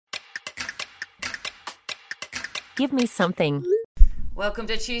Give Me Something. Welcome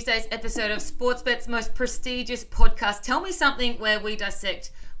to Tuesday's episode of Sportsbet's most prestigious podcast, Tell Me Something, where we dissect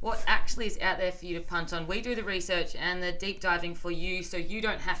what actually is out there for you to punt on. We do the research and the deep diving for you so you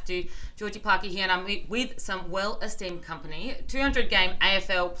don't have to. Georgie Parker here, and I'm with some well-esteemed company. 200-game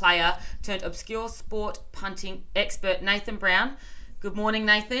AFL player turned obscure sport punting expert, Nathan Brown. Good morning,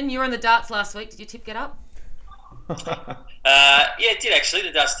 Nathan. You were on the darts last week. Did your tip get up? Yeah, it did actually.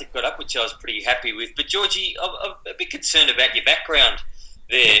 The darts tip got up, which I was pretty happy with. But Georgie, I'm a bit concerned about your background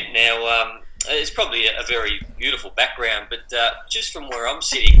there. Now, it's probably a very beautiful background, but just from where I'm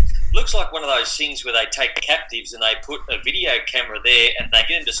sitting, looks like one of those things where they take captives and they put a video camera there and they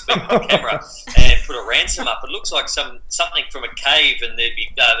get them to speak on the camera and put a ransom up. It looks like something from a cave, and there'd be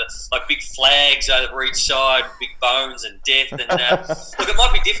like big flags over each side, big bones and death. And look, it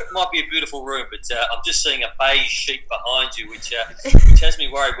might be different, it might be a beautiful room, but I'm just seeing a beige sheet behind you, which has me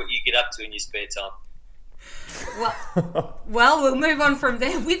worried what you get up to in your spare time. Well, we'll move on from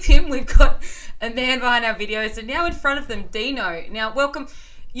there. With him, we've got a man behind our videos, and now in front of them, Deano. Now, welcome.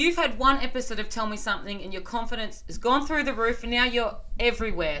 You've had one episode of Tell Me Something, and your confidence has gone through the roof, and now you're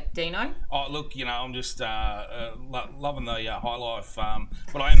everywhere, Deano. Oh, look, I'm just loving the high life,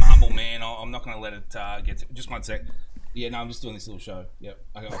 but I am a humble man. I'm not going to let it get to... Just one sec. Yeah, no, I'm just doing this little show. Yep,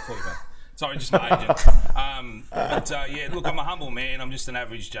 okay, I'll call you back. Sorry, just my agent. Yeah, look, I'm a humble man. I'm just an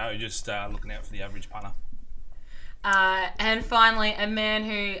average Joe, just looking out for the average punter. And finally, a man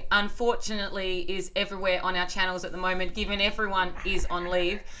who unfortunately is everywhere on our channels at the moment, given everyone is on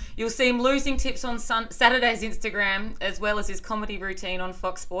leave. You'll see him losing tips on Saturday's Instagram, as well as his comedy routine on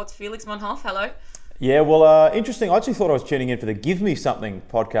Fox Sports. Felix Monhoff, hello. Yeah, well, interesting. I actually thought I was tuning in for the Give Me Something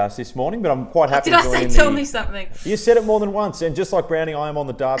podcast this morning, but I'm quite happy to join in. Did I say Tell Me Something? You said it more than once, and just like Browny, I am on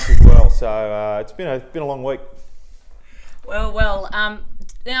the darts as well. So it's been a long week. Well.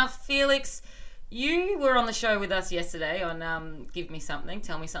 Now, Felix, you were on the show with us yesterday on Give Me Something,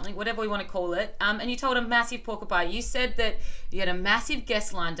 Tell Me Something, whatever we want to call it, and you told a massive porcupine. You said that you had a massive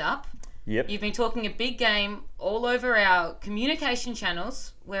guest lined up. Yep. You've been talking a big game all over our communication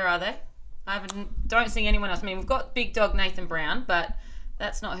channels. Where are they? Don't see anyone else. I mean, we've got big dog Nathan Brown, but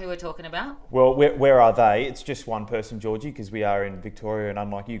that's not who we're talking about. Well, where are they? It's just one person, Georgie, because we are in Victoria, and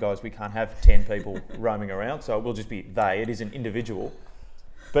unlike you guys, we can't have 10 people roaming around, so it will just be they. It is an individual.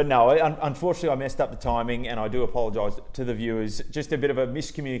 But no, unfortunately, I messed up the timing, and I do apologise to the viewers. Just a bit of a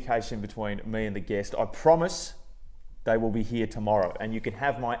miscommunication between me and the guest. I promise they will be here tomorrow, and you can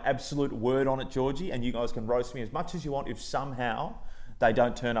have my absolute word on it, Georgie, and you guys can roast me as much as you want if somehow they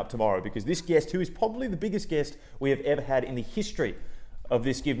don't turn up tomorrow, because this guest, who is probably the biggest guest we have ever had in the history of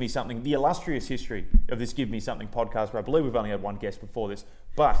this Give Me Something, the illustrious history of this Give Me Something podcast, where I believe we've only had one guest before this,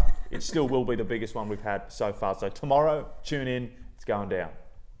 but it still will be the biggest one we've had so far. So tomorrow, tune in, it's going down.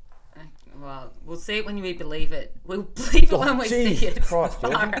 Well, we'll see it when we believe it. We'll believe it when we see it. Christ,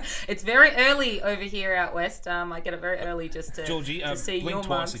 it's very early over here out west. I get it very early just to, Georgie, to see blink your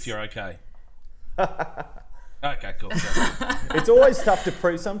twice mugs. if you're okay. Okay, cool. It's always tough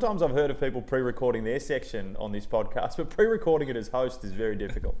to sometimes I've heard of people pre-recording their section on this podcast, but pre-recording it as host is very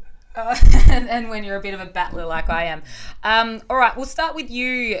difficult. And when you're a bit of a battler like I am. All right, we'll start with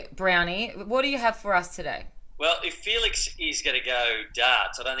you, Browny. What do you have for us today? Well, if Felix is going to go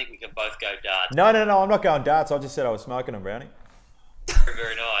darts, I don't think we can both go darts. No, I'm not going darts. I just said I was smoking them, Browny.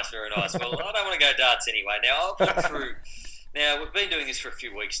 Very nice. Well, I don't want to go darts anyway. Now, I'll go through... Now, we've been doing this for a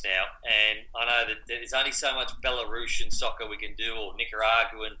few weeks now, and I know that there's only so much Belarusian soccer we can do, or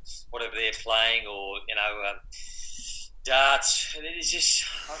Nicaraguan, whatever they're playing, or, darts. And it is just...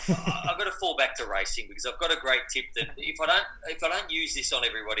 I've got to fall back to racing, because I've got a great tip that if I don't use this on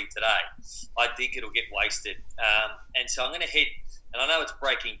everybody today, I think it'll get wasted. And so I'm going to head... And I know it's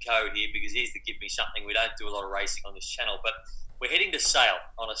breaking code here, because here's the Give Me Something. We don't do a lot of racing on this channel, but we're heading to Sale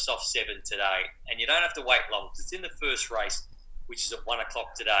on a soft 7 today, and you don't have to wait long, because it's in the first race, which is at 1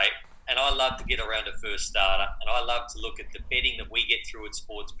 o'clock today. And I love to get around a first starter, and I love to look at the betting that we get through at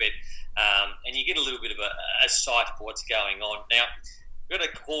Sportsbet, and you get a little bit of a sight of what's going on. Now, we've got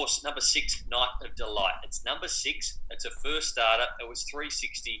a horse, number 6, Night of Delight. It's number 6. It's a first starter. It was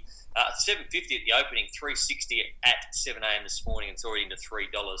 $7.50 at the opening, $3.60 at 7 a.m. this morning. It's already into $3.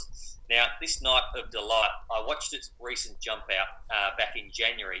 Now, this Night of Delight, I watched its recent jump out back in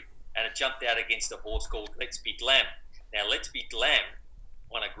January, and it jumped out against a horse called Let's Be Glam. Now, Let's Be Glam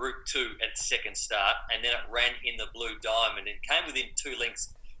won a Group 2 at second start, and then it ran in the Blue Diamond and came within 2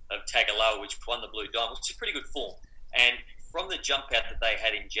 lengths of Tagaloa, which won the Blue Diamond, which is pretty good form. And from the jump out that they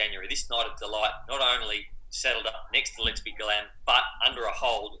had in January, this Night of Delight not only settled up next to Let's Be Glam, but under a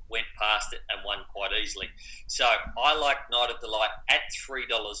hold, went past it and won quite easily. So I like Night of Delight at $3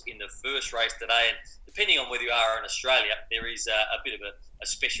 in the first race today. And depending on whether you are in Australia, there is a bit of a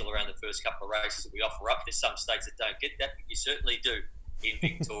special around the first couple of races that we offer up. There's some states that don't get that, but you certainly do in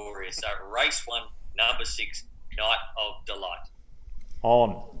Victoria. So race 1, number 6, Night of Delight.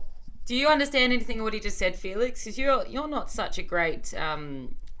 On. Do you understand anything of what he just said, Felix? Because you're not such a great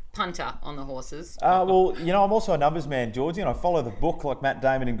punter on the horses. Well, I'm also a numbers man, Georgie, and I follow the book like Matt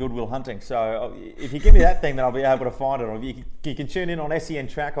Damon in Good Will Hunting. So if you give me that thing, then I'll be able to find it. Or if you can tune in on SEN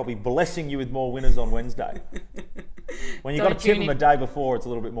Track, I'll be blessing you with more winners on Wednesday. When you've got to tip them a day before, it's a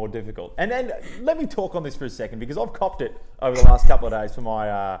little bit more difficult. And then let me talk on this for a second, because I've copped it over the last couple of days for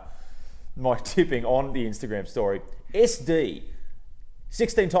my tipping on the Instagram story. SD,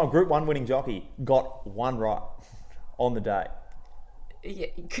 16-time Group 1 winning jockey, got one right on the day.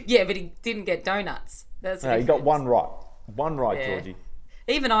 Yeah, but he didn't get donuts. That's no, he got one right. One right, yeah. Georgie.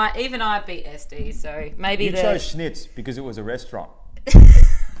 Even I beat SD, so maybe you chose Schnitz because it was a restaurant.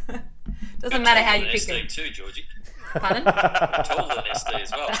 Doesn't matter how you pick SD them. too, Georgie. Pardon? I'm taller than SD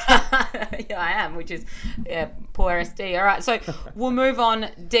as well. Yeah, I am, which is poor SD. All right, so we'll move on.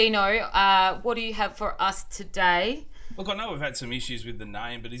 Deano, what do you have for us today? Look, I know we've had some issues with the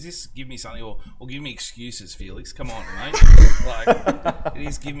name, but is this give me something or give me excuses, Felix? Come on, mate. Like, it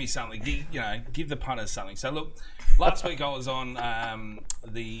is give me something. Give the punters something. So, look, last week I was on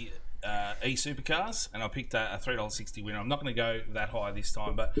the e-supercars, and I picked a $3.60 winner. I'm not going to go that high this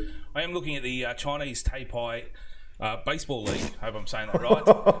time, but I am looking at the Chinese Taipei Baseball League. Hope I'm saying that right.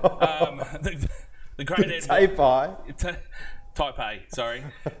 The Great Ed Taipei, sorry.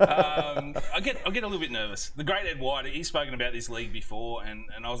 I get a little bit nervous. The great Ed White, he's spoken about this league before, and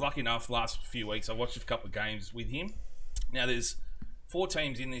I was lucky enough last few weeks, I watched a couple of games with him. Now, there's 4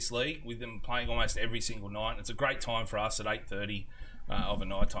 teams in this league with them playing almost every single night. It's a great time for us at 8:30 of a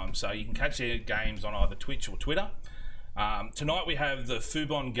night time. So you can catch their games on either Twitch or Twitter. Tonight we have the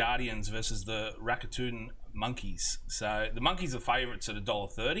Fubon Guardians versus the Rakuten Monkeys. So the Monkeys are favourites at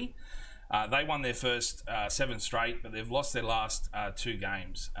 $1.30. They won their first 7 straight, but they've lost their last 2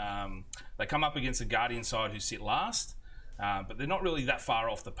 games. They come up against the Guardian side who sit last, but they're not really that far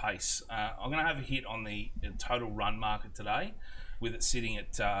off the pace. I'm going to have a hit on the total run market today, with it sitting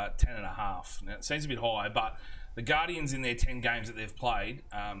at 10.5. Now, it seems a bit high, but the Guardians in their 10 games that they've played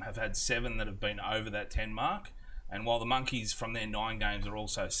have had 7 that have been over that 10 mark, and while the Monkeys from their 9 games are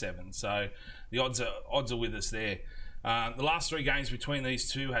also 7. So the odds are with us there. The last 3 games between these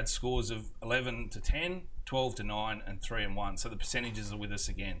two had scores of 11-10, 12-9, and 3-1. So the percentages are with us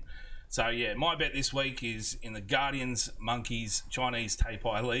again. So yeah, my bet this week is in the Guardians Monkeys Chinese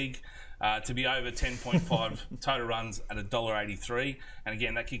Taipei League to be over 10.5 total runs at $1.83. And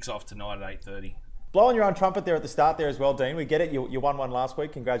again, that kicks off tonight at 8:30. Blowing your own trumpet there at the start there as well, Dean. We get it. You won one last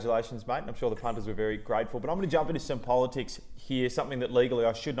week. Congratulations, mate. And I'm sure the punters were very grateful. But I'm going to jump into some politics here, something that legally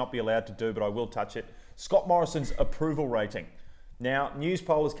I should not be allowed to do, but I will touch it. Scott Morrison's approval rating. Now, news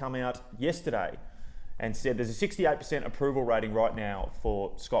poll has come out yesterday and said there's a 68% approval rating right now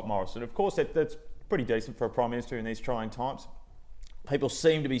for Scott Morrison. Of course, that's pretty decent for a Prime Minister in these trying times. People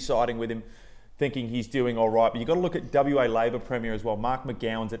seem to be siding with him, thinking he's doing all right. But you've got to look at WA Labor Premier as well. Mark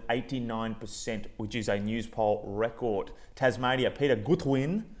McGowan's at 89%, which is a news poll record. Tasmania, Peter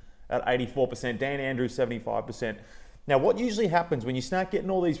Goodwin at 84%. Dan Andrews, 75%. Now, what usually happens when you start getting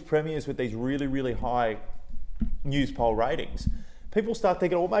all these premiers with these really, really high news poll ratings, people start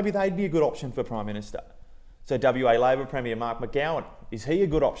thinking, well, maybe they'd be a good option for Prime Minister. So WA Labor Premier Mark McGowan, is he a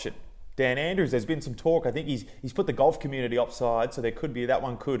good option? Dan Andrews, there's been some talk. I think he's put the golf community offside, so that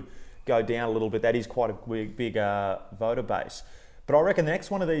one could go down a little bit. That is quite a big voter base. But I reckon the next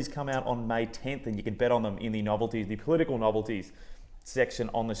one of these come out on May 10th, and you can bet on them in the political novelties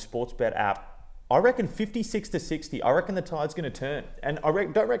section on the Sportsbet app. I reckon 56-60. I reckon the tide's going to turn. And I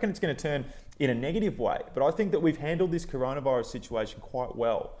don't reckon it's going to turn in a negative way. But I think that we've handled this coronavirus situation quite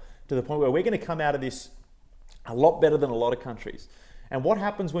well, to the point where we're going to come out of this a lot better than a lot of countries. And what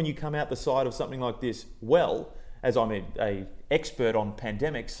happens when you come out the side of something like this well, as I'm an expert on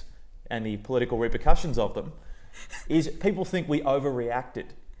pandemics and the political repercussions of them, is people think we overreacted.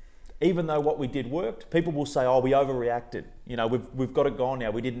 Even though what we did worked, people will say, oh, we overreacted. We've got it gone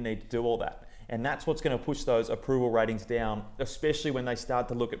now. We didn't need to do all that. And that's what's going to push those approval ratings down, especially when they start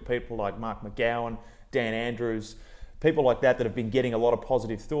to look at people like Mark McGowan, Dan Andrews, people like that have been getting a lot of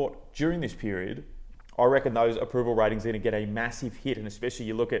positive thought during this period. I reckon those approval ratings are going to get a massive hit. And especially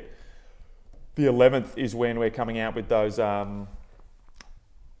you look at the 11th is when we're coming out with those... the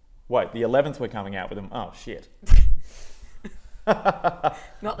 11th we're coming out with them. Oh, shit. Not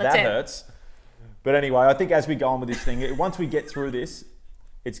the 10th. That hurts. But anyway, I think as we go on with this thing, once we get through this,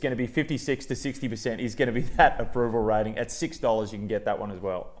 it's going to be 56 to 60% is going to be that approval rating. At $6, you can get that one as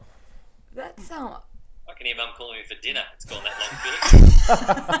well. That's I can hear Mum calling me for dinner. It's gone that long,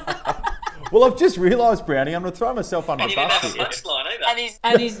 Felix. Well, I've just realised, Brownie, I'm going to throw myself under And the you didn't bus have a here. punchline either.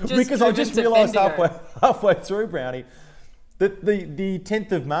 and he's just Because I just realised Bendigo. halfway through, Brownie, that the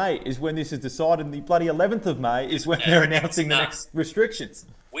 10th of May is when this is decided, and the bloody 11th of May is when they're announcing the next restrictions.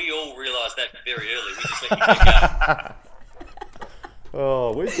 We all realised that very early. We just let you keep going.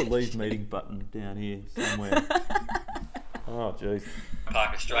 Oh, where's the leave meeting button down here somewhere? Oh, jeez.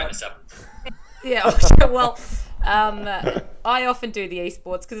 Parker, straighten us up. Yeah, well, I often do the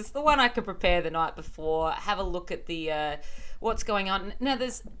esports because it's the one I can prepare the night before, have a look at the what's going on. Now,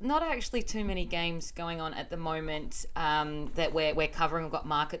 there's not actually too many games going on at the moment that we're covering. We've got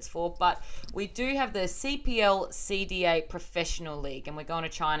markets for, but we do have the CPL CDA Professional League, and we're going to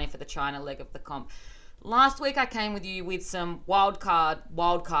China for the China leg of the comp. Last week I came with you with some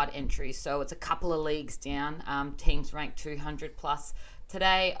wildcard entries, so it's a couple of leagues down, teams ranked 200 plus.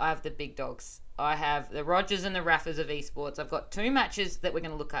 Today I have the big dogs. I have the Rogers and the Raffers of esports. I've got two matches that we're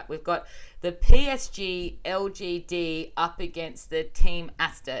going to look at. We've got the PSG LGD up against the Team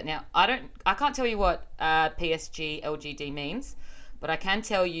Asta. Now I can't tell you what PSG LGD means, but I can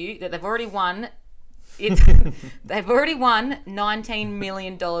tell you that they've already won. They've already won $19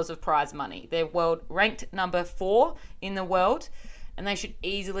 million of prize money. They're ranked number 4 in the world, and they should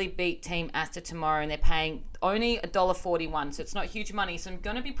easily beat Team Asta tomorrow, and they're paying only $1.41, so it's not huge money. So I'm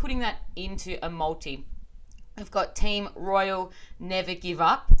going to be putting that into a multi. I've got Team Royal Never Give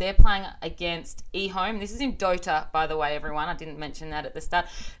Up. They're playing against eHome. This is in Dota, by the way, everyone. I didn't mention that at the start.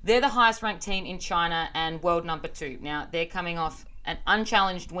 They're the highest ranked team in China and world number 2. Now, they're coming off an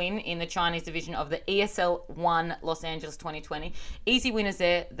unchallenged win in the Chinese division of the ESL 1 Los Angeles 2020. Easy winners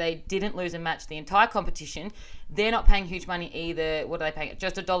there. They didn't lose a match the entire competition. They're not paying huge money either. What are they paying?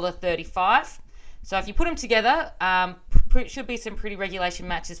 Just $1.35. So if you put them together, should be some pretty regulation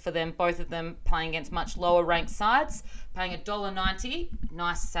matches for them. Both of them playing against much lower ranked sides, paying $1.90.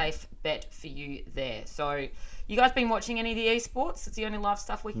 Nice safe bet for you there. So you guys been watching any of the esports? It's the only live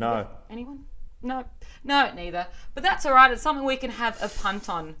stuff we can No. get. Anyone? No, neither. But that's all right. It's something we can have a punt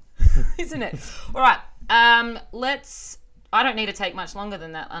on, isn't it? All right. I don't need to take much longer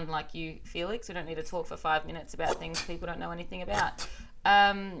than that, unlike you, Felix. We don't need to talk for 5 minutes about things people don't know anything about.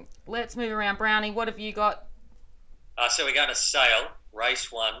 Let's move around. Brownie, what have you got? So we're going to Sale,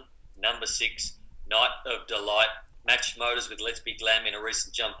 race 1, number 6, Night of Delight. Matched motors with Let's Be Glam in a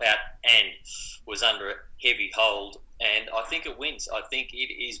recent jump out and was under a heavy hold. And I think it wins. I think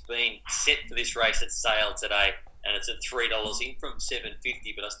it is being set for this race at Sale today, and it's at $3 in from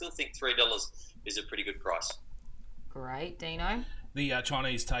 $7.50. But I still think $3 is a pretty good price. Great, Deano. The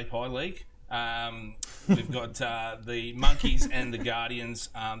Chinese Tape High League. We've got the Monkeys and the Guardians.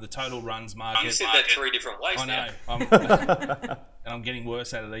 The total runs market. You said that 3 different ways I now. know. And I'm getting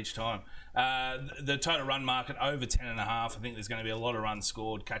worse at it each time. The total run market over 10.5. I think there's going to be a lot of runs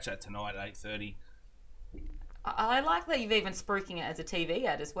scored. Catch that tonight at 8:30. I like that you've even spruiking it as a TV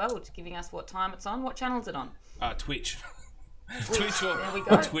ad as well, giving us what time it's on. What channel is it on? Twitch. Twitch or, there we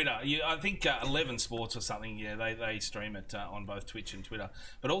go. or Twitter. I think 11 Sports or something. Yeah, they stream it on both Twitch and Twitter.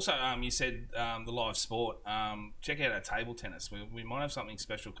 But also, you said the live sport. Check out our table tennis. We might have something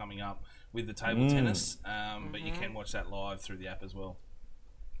special coming up with the table tennis. But you can watch that live through the app as well.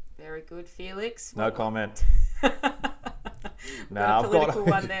 Very good, Felix. No comment. No, I've got a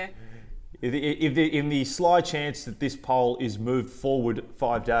one there. In the sly chance that this poll is moved forward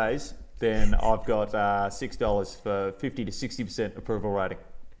 5 days, then I've got $6 for 50 to 60% approval rating.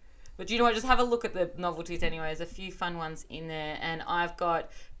 But you know what? Just have a look at the novelties anyway. There's a few fun ones in there. And I've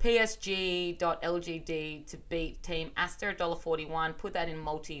got PSG.LGD to beat Team Asta, $1.41. Put that in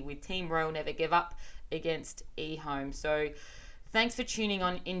multi with Team Royal Never Give Up against eHome. So thanks for tuning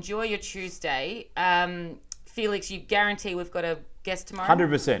on. Enjoy your Tuesday. Felix, you guarantee we've got a guest tomorrow?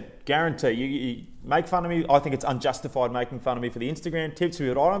 100%. Guarantee. You make fun of me. I think it's unjustified making fun of me for the Instagram tips.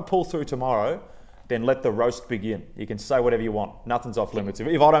 If I don't pull through tomorrow, then let the roast begin. You can say whatever you want. Nothing's off limits.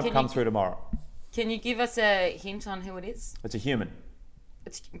 If I don't come through tomorrow. Can you give us a hint on who it is? It's a human.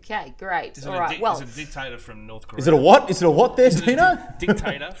 It's okay, great. Is All right. Well, it's a dictator from North Korea. Is it a what? Is it a what there, Dino?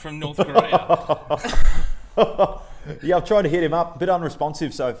 Dictator from North Korea. Yeah, I've tried to hit him up. A bit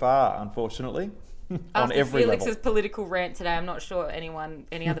unresponsive so far, unfortunately. On after every Felix's level. political rant today, I'm not sure any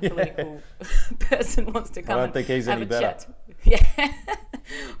other political person wants to come I don't think he's have any a better. chat. Yeah. All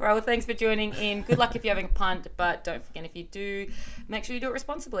right, well, thanks for joining in. Good luck if you're having a punt, but don't forget, if you do, make sure you do it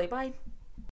responsibly. Bye.